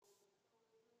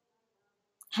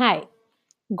Hi,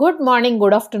 good morning,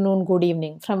 good afternoon, good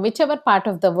evening from whichever part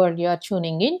of the world you are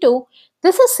tuning into.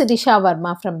 This is Sirisha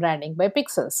Verma from Branding by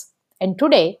Pixels, and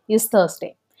today is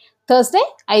Thursday. Thursday,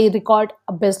 I record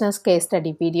a business case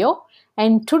study video,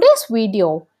 and today's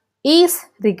video is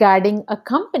regarding a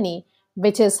company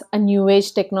which is a new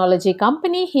age technology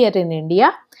company here in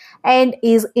India and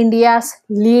is India's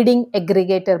leading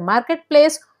aggregator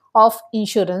marketplace of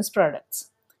insurance products.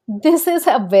 This is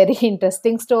a very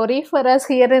interesting story for us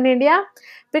here in India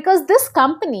because this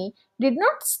company did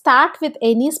not start with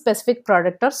any specific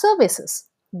product or services.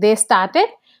 They started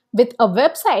with a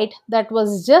website that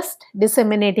was just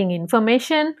disseminating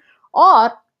information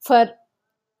or for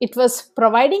it was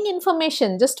providing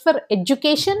information just for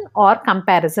education or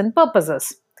comparison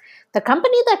purposes. The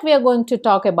company that we are going to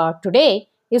talk about today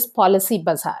is Policy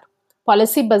Bazaar.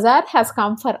 Policy Bazaar has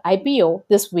come for IPO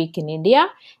this week in India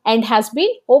and has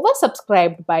been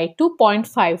oversubscribed by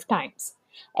 2.5 times.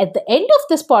 At the end of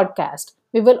this podcast,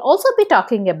 we will also be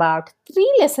talking about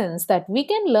three lessons that we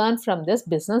can learn from this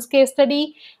business case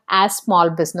study as small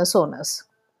business owners.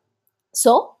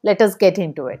 So, let us get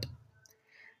into it.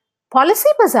 Policy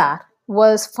Bazaar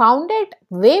was founded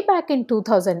way back in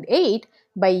 2008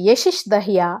 by Yashish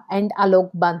Dahiya and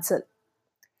Alok Bansal.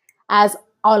 As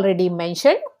already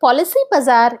mentioned, Policy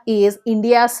Bazaar is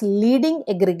India's leading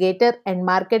aggregator and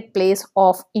marketplace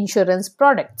of insurance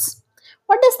products.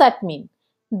 What does that mean?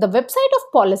 The website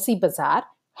of Policy Bazaar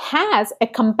has a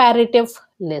comparative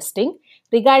listing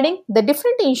regarding the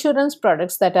different insurance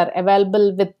products that are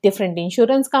available with different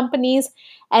insurance companies,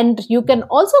 and you can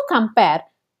also compare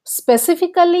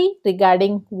specifically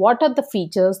regarding what are the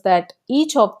features that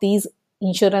each of these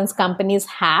insurance companies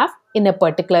have in a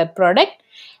particular product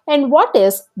and what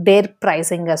is their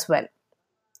pricing as well.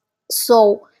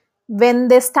 So, when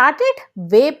they started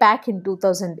way back in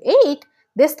 2008,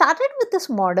 they started with this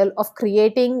model of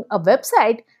creating a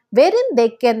website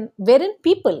wherein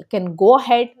people can go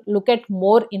ahead, look at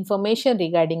more information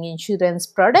regarding insurance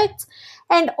products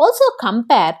and also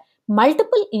compare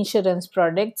multiple insurance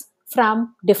products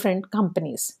from different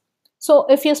companies. So,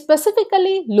 if you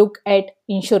specifically look at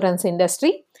insurance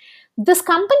industry, this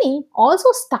company also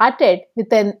started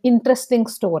with an interesting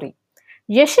story.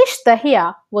 Yashish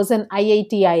Dahiya was an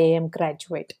IIT IIM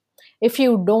graduate. If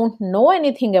you don't know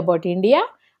anything about India,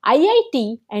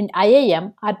 IIT and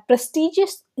IIM are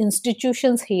prestigious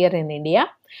institutions here in India,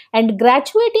 and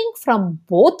graduating from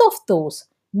both of those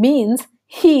means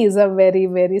he is a very,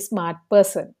 very smart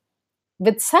person.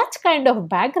 With such kind of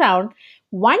background,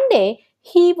 one day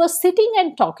he was sitting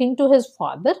and talking to his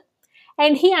father,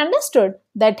 and he understood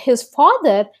that his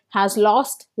father has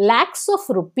lost lakhs of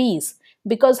rupees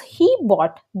because he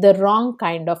bought the wrong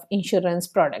kind of insurance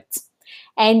products.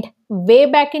 And way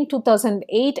back in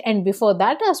 2008 and before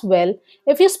that as well,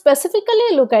 if you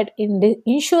specifically look at in the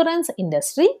insurance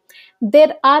industry,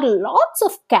 there are lots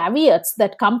of caveats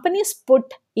that companies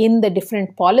put in the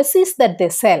different policies that they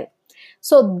sell.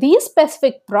 So these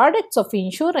specific products of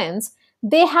insurance,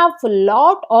 they have a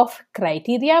lot of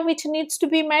criteria which needs to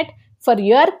be met for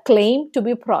your claim to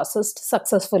be processed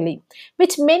successfully,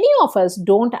 which many of us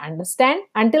don't understand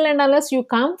until and unless you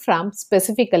come from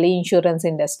specifically insurance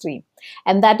industry.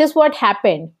 And that is what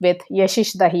happened with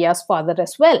Yashish Dahiya's father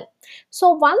as well. So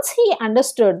once he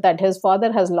understood that his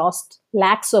father has lost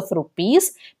lakhs of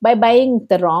rupees by buying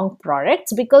the wrong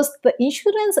products because the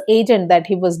insurance agent that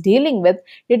he was dealing with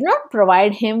did not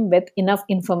provide him with enough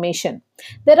information.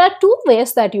 There are two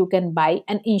ways that you can buy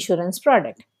an insurance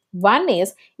product. One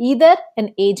is either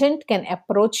an agent can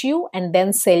approach you and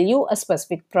then sell you a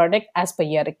specific product as per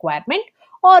your requirement,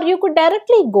 or you could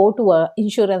directly go to a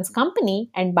insurance company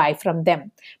and buy from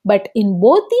them. But in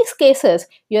both these cases,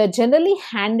 you are generally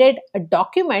handed a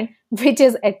document which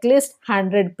is at least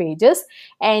 100 pages,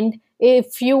 and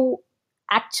if you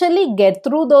actually get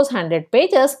through those 100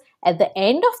 pages, at the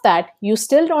end of that you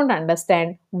still don't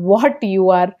understand what you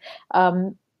are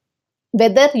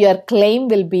whether your claim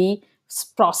will be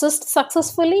processed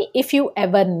successfully if you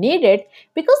ever need it,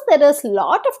 because there is a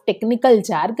lot of technical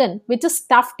jargon which is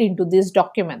stuffed into these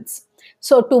documents.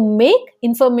 So to make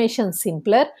information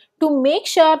simpler, to make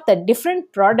sure that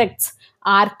different products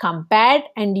are compared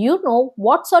and you know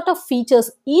what sort of features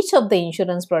each of the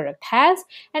insurance product has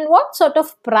and what sort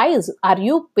of price are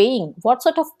you paying, what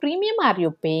sort of premium are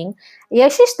you paying,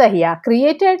 Yashish Dahiya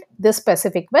created this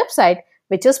specific website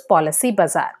which is Policy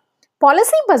Bazaar.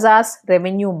 Policy Bazaar's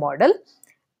revenue model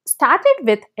started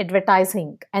with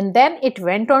advertising and then it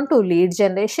went on to lead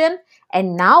generation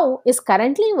and now is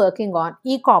currently working on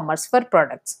e-commerce for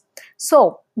products.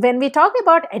 So when we talk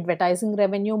about advertising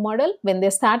revenue model, when they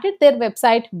started their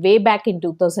website way back in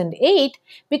 2008,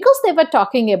 because they were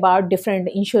talking about different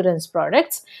insurance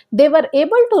products, they were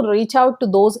able to reach out to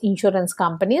those insurance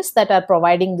companies that are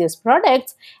providing these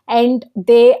products, and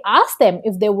they asked them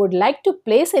if they would like to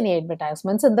place any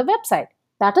advertisements in the website.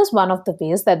 That is one of the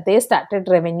ways that they started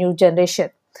revenue generation.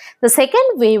 The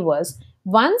second way was,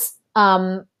 once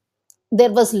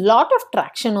there was a lot of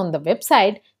traction on the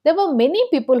website, there were many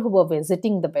people who were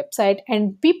visiting the website,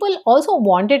 and people also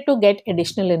wanted to get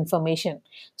additional information.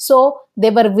 So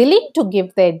they were willing to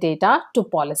give their data to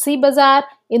Policy Bazaar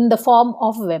in the form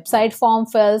of website form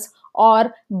fills,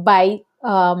 or by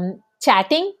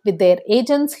chatting with their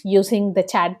agents using the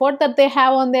chatbot that they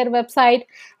have on their website,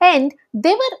 and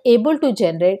they were able to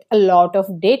generate a lot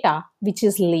of data, which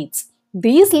is leads.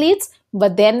 These leads were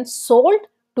then sold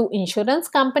to insurance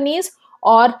companies,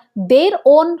 or their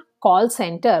own call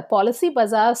center. Policy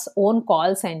Bazaar's own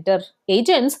call center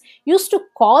agents used to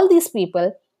call these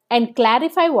people and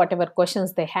clarify whatever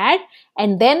questions they had,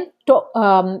 and then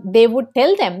they would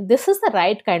tell them this is the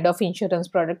right kind of insurance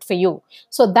product for you.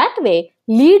 So that way,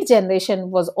 lead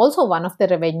generation was also one of the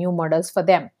revenue models for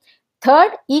them.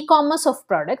 Third, e-commerce of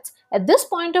products. At this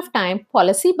point of time,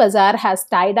 Policy Bazaar has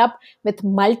tied up with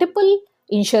multiple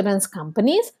insurance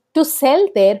companies to sell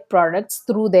their products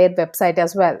through their website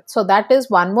as well. So that is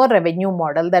one more revenue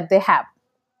model that they have.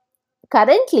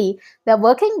 Currently, they're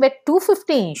working with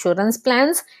 250 insurance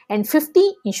plans and 50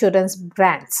 insurance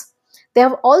brands. They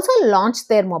have also launched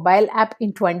their mobile app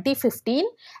in 2015,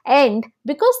 and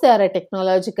because they are a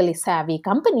technologically savvy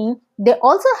company, they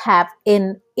also have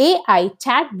an AI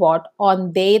chatbot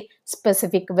on their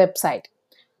specific website.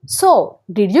 So,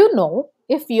 did you know,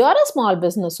 if you are a small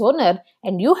business owner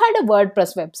and you had a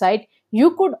WordPress website,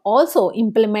 you could also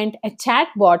implement a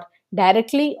chatbot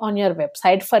directly on your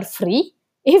website for free?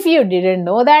 If you didn't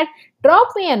know that, drop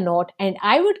me a note and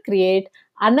I would create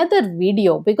another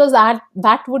video, because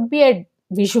that would be a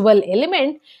visual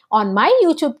element on my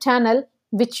YouTube channel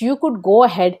which you could go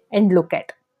ahead and look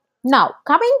at. Now,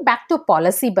 coming back to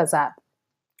Policy Bazaar.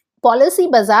 Policy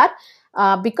Bazaar,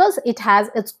 because it has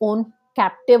its own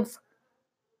captive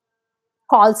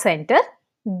call center,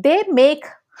 they make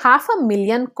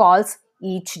 500,000 calls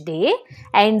each day,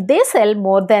 and they sell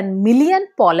more than million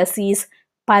policies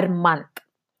per month.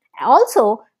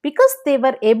 Also, because they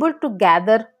were able to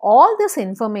gather all this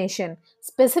information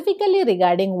specifically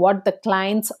regarding what the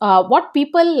clients, what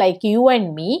people like you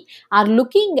and me are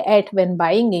looking at when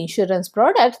buying insurance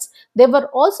products, they were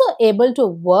also able to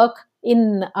work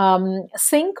in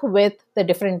sync with the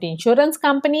different insurance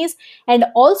companies, and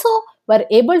also were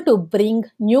able to bring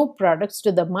new products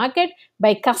to the market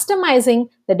by customizing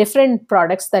the different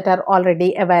products that are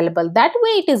already available. That way,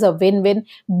 it is a win-win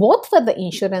both for the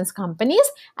insurance companies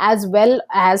as well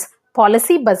as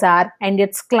Policy Bazaar and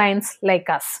its clients like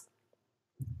us.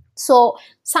 So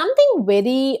something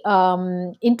very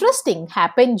interesting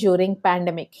happened during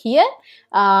pandemic. Here,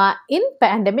 in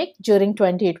pandemic during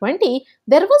 2020,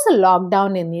 there was a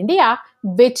lockdown in India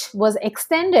which was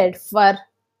extended for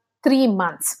 3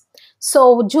 months.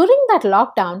 So during that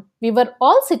lockdown, we were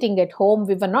all sitting at home.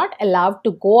 We were not allowed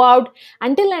to go out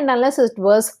until and unless it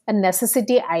was a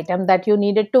necessity item that you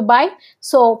needed to buy.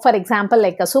 So, for example,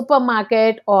 like a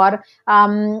supermarket, or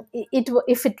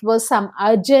if it was some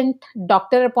urgent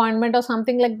doctor appointment or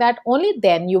something like that, only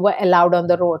then you were allowed on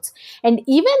the roads. And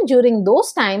even during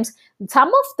those times, some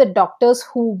of the doctors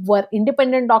who were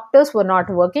independent doctors were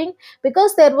not working,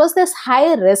 because there was this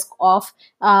high risk of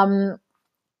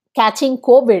catching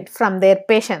COVID from their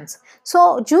patients.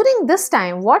 So during this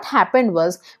time, what happened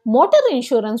was, motor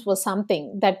insurance was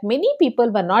something that many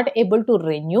people were not able to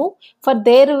renew for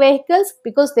their vehicles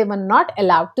because they were not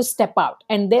allowed to step out,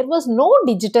 and there was no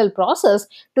digital process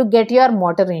to get your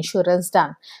motor insurance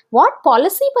done. What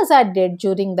Policy Bazaar did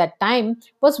during that time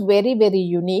was very, very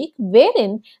unique,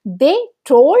 wherein they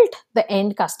told the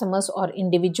end customers or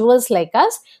individuals like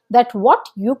us that what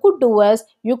you could do is,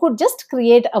 you could just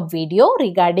create a video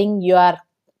regarding your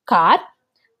car,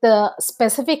 the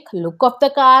specific look of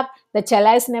the car, the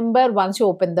chassis number once you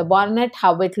open the bonnet,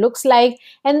 how it looks like,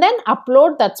 and then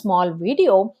upload that small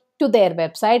video to their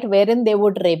website, wherein they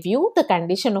would review the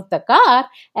condition of the car,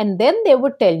 and then they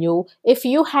would tell you if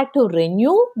you had to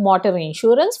renew motor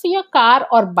insurance for your car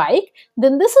or bike,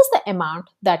 then this is the amount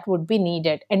that would be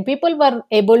needed. And people were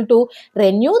able to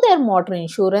renew their motor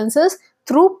insurances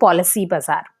through Policy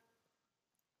Bazaar.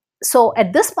 So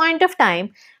at this point of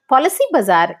time, Policy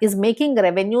Bazaar is making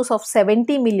revenues of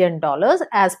 $70 million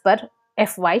as per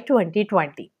FY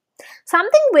 2020.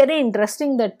 Something very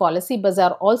interesting that Policy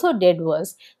Bazaar also did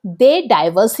was they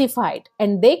diversified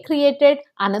and they created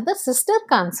another sister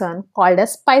concern called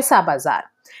as Paisa Bazaar.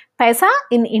 Paisa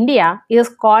in India is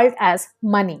called as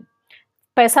money.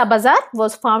 Paisa Bazaar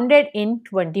was founded in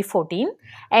 2014,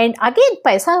 and again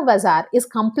Paisa Bazaar is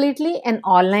completely an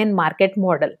online market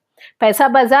model.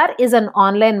 Paisa Bazaar is an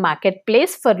online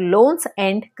marketplace for loans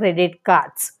and credit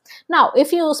cards. Now,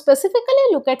 if you specifically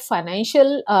look at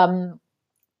financial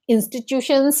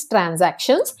institutions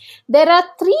transactions, there are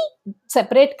three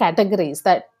separate categories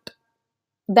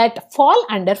that fall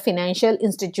under financial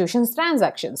institutions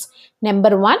transactions.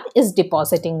 Number one is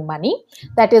depositing money,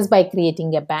 that is by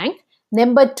creating a bank.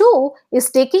 Number two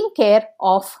is taking care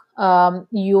of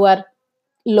your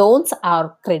loans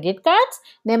or credit cards.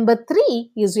 Number three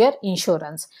is your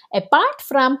insurance. Apart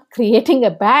from creating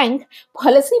a bank,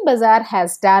 Policy Bazaar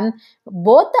has done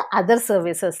both the other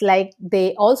services, like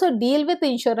they also deal with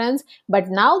insurance, but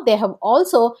now they have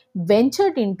also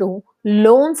ventured into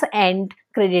loans and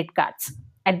credit cards.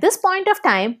 At this point of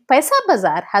time, Paisa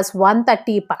Bazaar has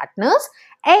 130 partners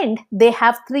and they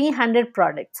have 300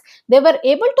 products. They were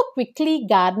able to quickly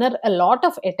garner a lot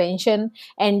of attention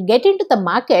and get into the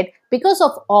market because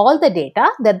of all the data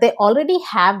that they already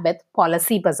have with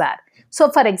Policy Bazaar.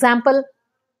 So, for example,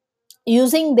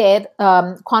 using their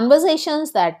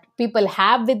conversations that people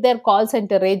have with their call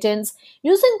center agents,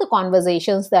 using the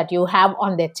conversations that you have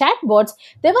on their chatbots,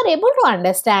 they were able to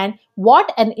understand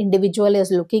what an individual is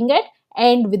looking at.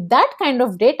 And with that kind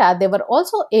of data, they were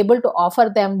also able to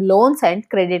offer them loans and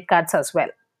credit cards as well.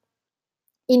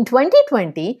 In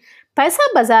 2020, Paisa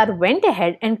Bazaar went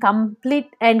ahead and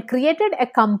created a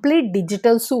complete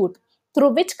digital suite through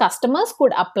which customers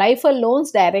could apply for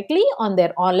loans directly on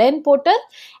their online portal.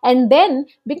 And then,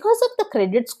 because of the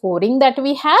credit scoring that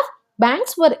we have,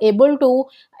 banks were able to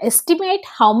estimate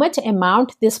how much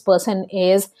amount this person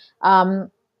is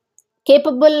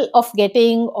capable of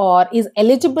getting or is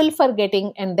eligible for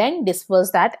getting, and then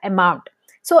disperse that amount.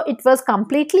 So it was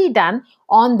completely done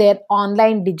on their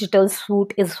online digital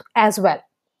suite as well.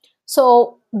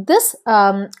 So this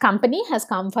company has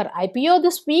come for IPO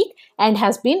this week and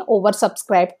has been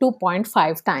oversubscribed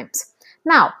 2.5 times.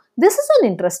 Now, this is an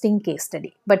interesting case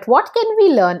study, but what can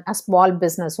we learn as small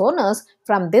business owners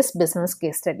from this business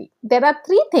case study? There are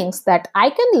three things that I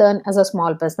can learn as a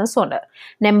small business owner.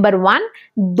 Number one,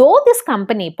 though this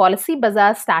company, Policy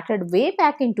Bazaar, started way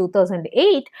back in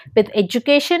 2008 with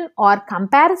education or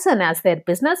comparison as their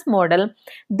business model,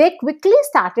 they quickly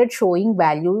started showing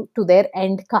value to their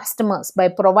end customers by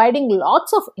providing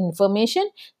lots of information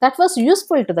that was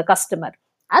useful to the customer.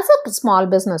 As a small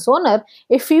business owner,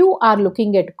 if you are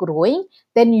looking at growing,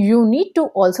 then you need to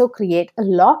also create a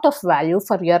lot of value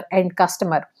for your end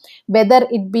customer, whether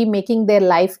it be making their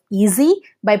life easy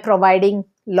by providing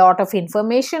lot of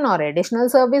information or additional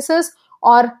services,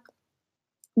 or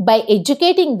by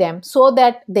educating them so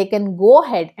that they can go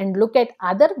ahead and look at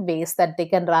other ways that they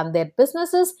can run their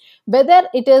businesses, whether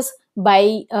it is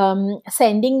by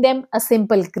sending them a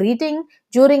simple greeting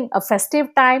during a festive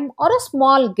time or a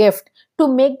small gift to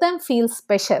make them feel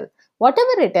special.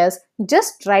 Whatever it is,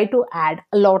 just try to add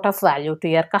a lot of value to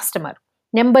your customer.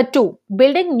 Number two,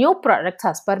 building new products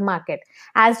as per market.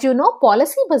 As you know,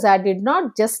 Policy Bazaar did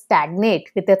not just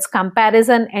stagnate with its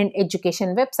comparison and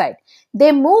education website.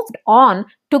 They moved on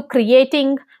to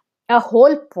creating a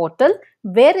whole portal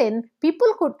wherein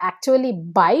people could actually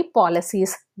buy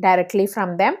policies directly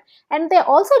from them, and they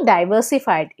also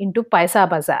diversified into Paisa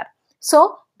Bazaar.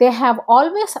 So they have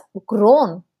always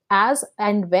grown as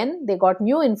and when they got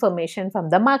new information from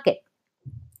the market.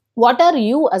 What are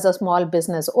you as a small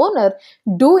business owner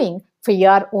doing for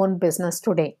your own business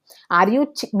today? Are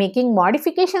you making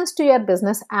modifications to your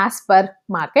business as per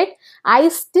market? I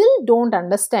still don't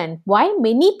understand why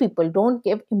many people don't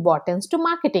give importance to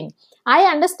marketing. I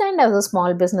understand as a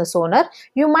small business owner,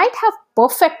 you might have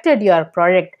perfected your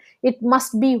product. It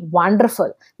must be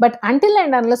wonderful. But until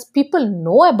and unless people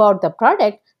know about the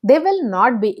product, they will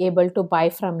not be able to buy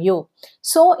from you.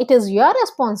 So it is your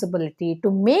responsibility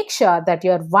to make sure that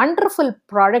your wonderful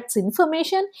product's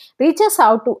information reaches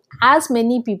out to as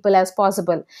many people as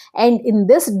possible. And in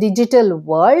this digital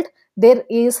world, there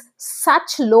is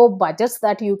such low budgets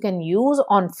that you can use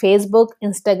on Facebook,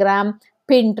 Instagram,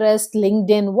 Pinterest,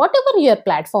 LinkedIn, whatever your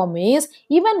platform is,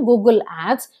 even Google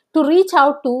Ads, to reach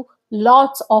out to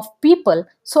lots of people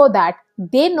so that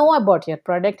they know about your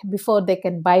product before they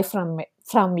can buy from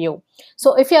you.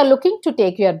 So if you are looking to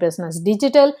take your business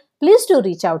digital, please do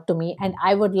reach out to me and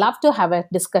I would love to have a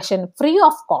discussion free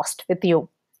of cost with you.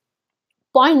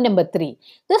 Point number three.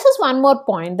 This is one more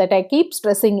point that I keep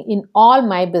stressing in all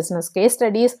my business case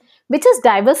studies. which is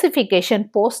diversification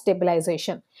post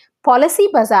stabilization. Policy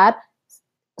Bazaar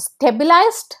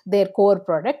stabilized their core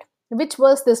product, which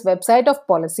was this website of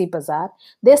Policy Bazaar.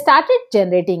 They started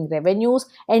generating revenues,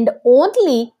 and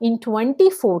only in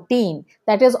 2014,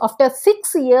 that is after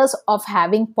 6 years of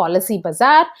having Policy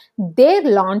Bazaar, they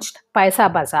launched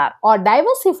Paisa Bazaar, or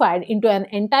diversified into an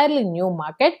entirely new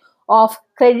market of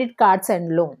credit cards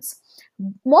and loans.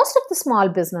 Most of the small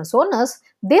business owners,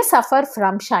 they suffer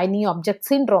from shiny object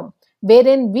syndrome,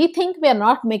 wherein we think we are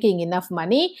not making enough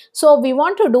money, so we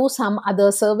want to do some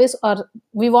other service, or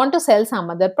we want to sell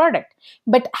some other product.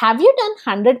 But have you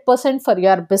done 100% for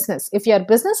your business? If your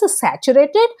business is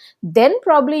saturated, then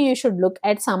probably you should look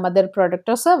at some other product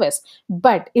or service.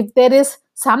 But if there is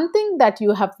something that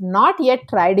you have not yet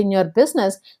tried in your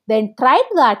business, then try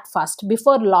that first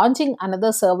before launching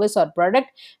another service or product.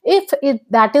 If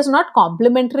that is not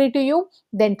complementary to you,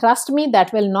 then trust me,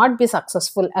 that will not be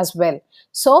successful as well.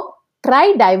 So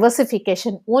try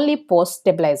diversification only post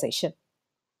stabilization.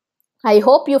 I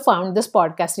hope you found this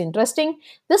podcast interesting.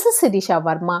 This is Sirisha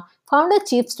Verma, founder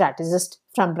chief strategist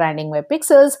from Branding by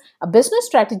Pixels, a business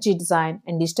strategy design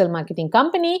and digital marketing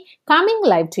company coming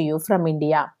live to you from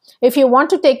India. If you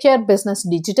want to take your business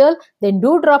digital, then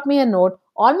do drop me a note.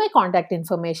 All my contact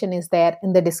information is there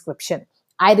in the description.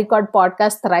 I record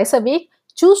podcasts thrice a week: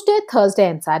 Tuesday, Thursday,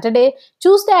 and Saturday.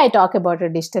 Tuesday, I talk about a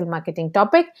digital marketing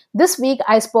topic. This week,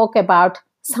 I spoke about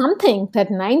something that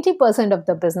 90% of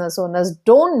the business owners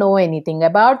don't know anything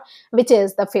about, which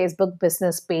is the Facebook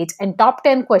business page and top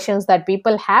 10 questions that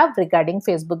people have regarding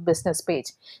Facebook business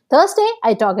page. Thursday,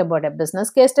 I talk about a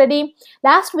business case study.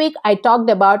 Last week, I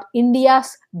talked about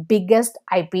India's biggest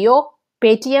IPO,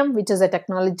 Paytm, which is a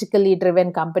technologically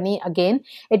driven company. Again,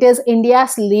 it is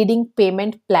India's leading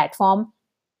payment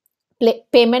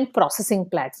processing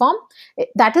platform.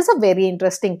 That is a very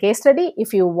interesting case study.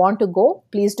 If you want to go,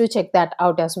 please do check that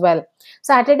out as well.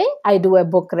 Saturday, I do a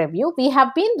book review. We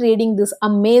have been reading this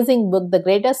amazing book, The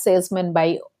Greatest Salesman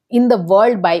in the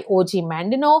World by O.G.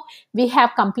 Mandino. We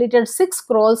have completed 6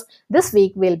 scrolls. This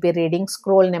week, we'll be reading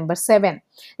scroll number 7.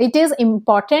 It is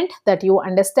important that you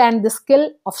understand the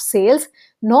skill of sales,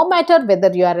 no matter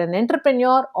whether you are an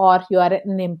entrepreneur or you are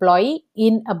an employee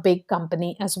in a big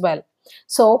company as well.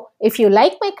 So, if you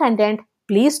like my content,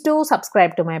 please do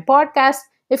subscribe to my podcast.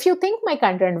 If you think my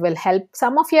content will help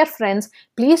some of your friends,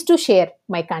 please do share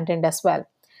my content as well.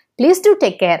 Please do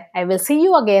take care. I will see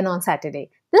you again on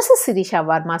Saturday. This is Sirisha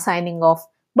Verma signing off.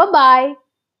 Bye-bye.